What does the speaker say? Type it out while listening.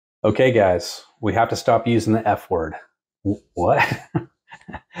Okay, guys, we have to stop using the F word. What?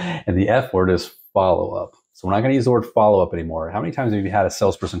 And the F word is follow up. So we're not going to use the word follow up anymore. How many times have you had a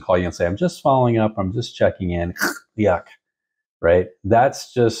salesperson call you and say, I'm just following up, I'm just checking in? Yuck, right?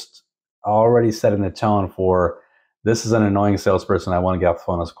 That's just already setting the tone for this is an annoying salesperson. I want to get off the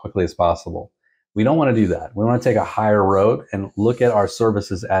phone as quickly as possible. We don't want to do that. We want to take a higher road and look at our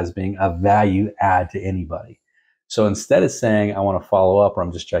services as being a value add to anybody. So instead of saying, I want to follow up or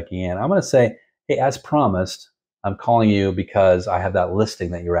I'm just checking in, I'm going to say, hey, as promised, I'm calling you because I have that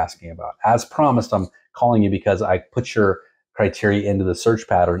listing that you're asking about. As promised, I'm calling you because I put your criteria into the search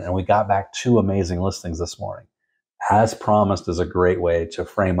pattern and we got back 2 amazing listings this morning. As promised is a great way to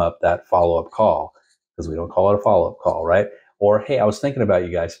frame up that follow-up call, because we don't call it a follow-up call, right? Or, hey, I was thinking about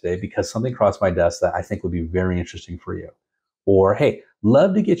you guys today because something crossed my desk that I think would be very interesting for you. Or, hey,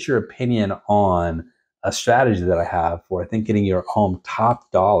 love to get your opinion on a strategy that I have for, I think, getting your home top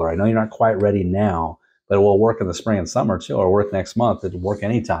dollar. I know you're not quite ready now, but it will work in the spring and summer too, or work next month. It'll work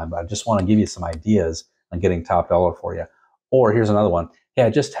anytime, but I just want to give you some ideas on getting top dollar for you. Or here's another one. Hey, I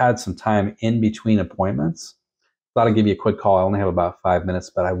just had some time in between appointments. Thought I'd give you a quick call. I only have about 5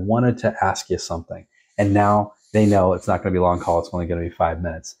 minutes, but I wanted to ask you something. And now they know it's not going to be a long call. It's only going to be 5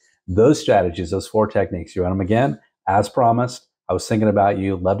 minutes. Those strategies, those 4 techniques, you want them again? As promised, I was thinking about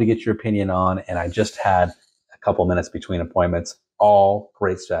you, love to get your opinion on, and I just had a couple minutes between appointments. All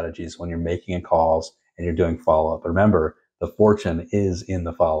great strategies when you're making calls and you're doing follow-up. Remember, the fortune is in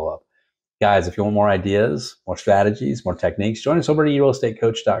the follow-up. Guys, if you want more ideas, more strategies, more techniques, join us over at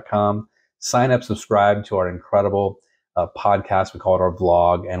eRealEstateCoach.com. Sign up, subscribe to our incredible podcast. We call it our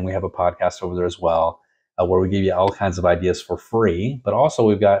vlog, and we have a podcast over there as well where we give you all kinds of ideas for free. But also,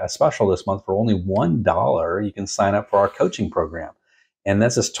 we've got a special this month for only $1. You can sign up for our coaching program. And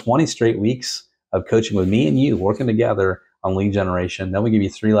that's just 20 straight weeks of coaching with me and you working together on lead generation. Then we give you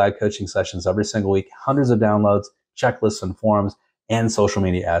 3 live coaching sessions every single week, hundreds of downloads, checklists and forms, and social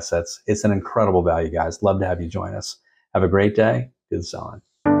media assets. It's an incredible value, guys. Love to have you join us. Have a great day. Good selling.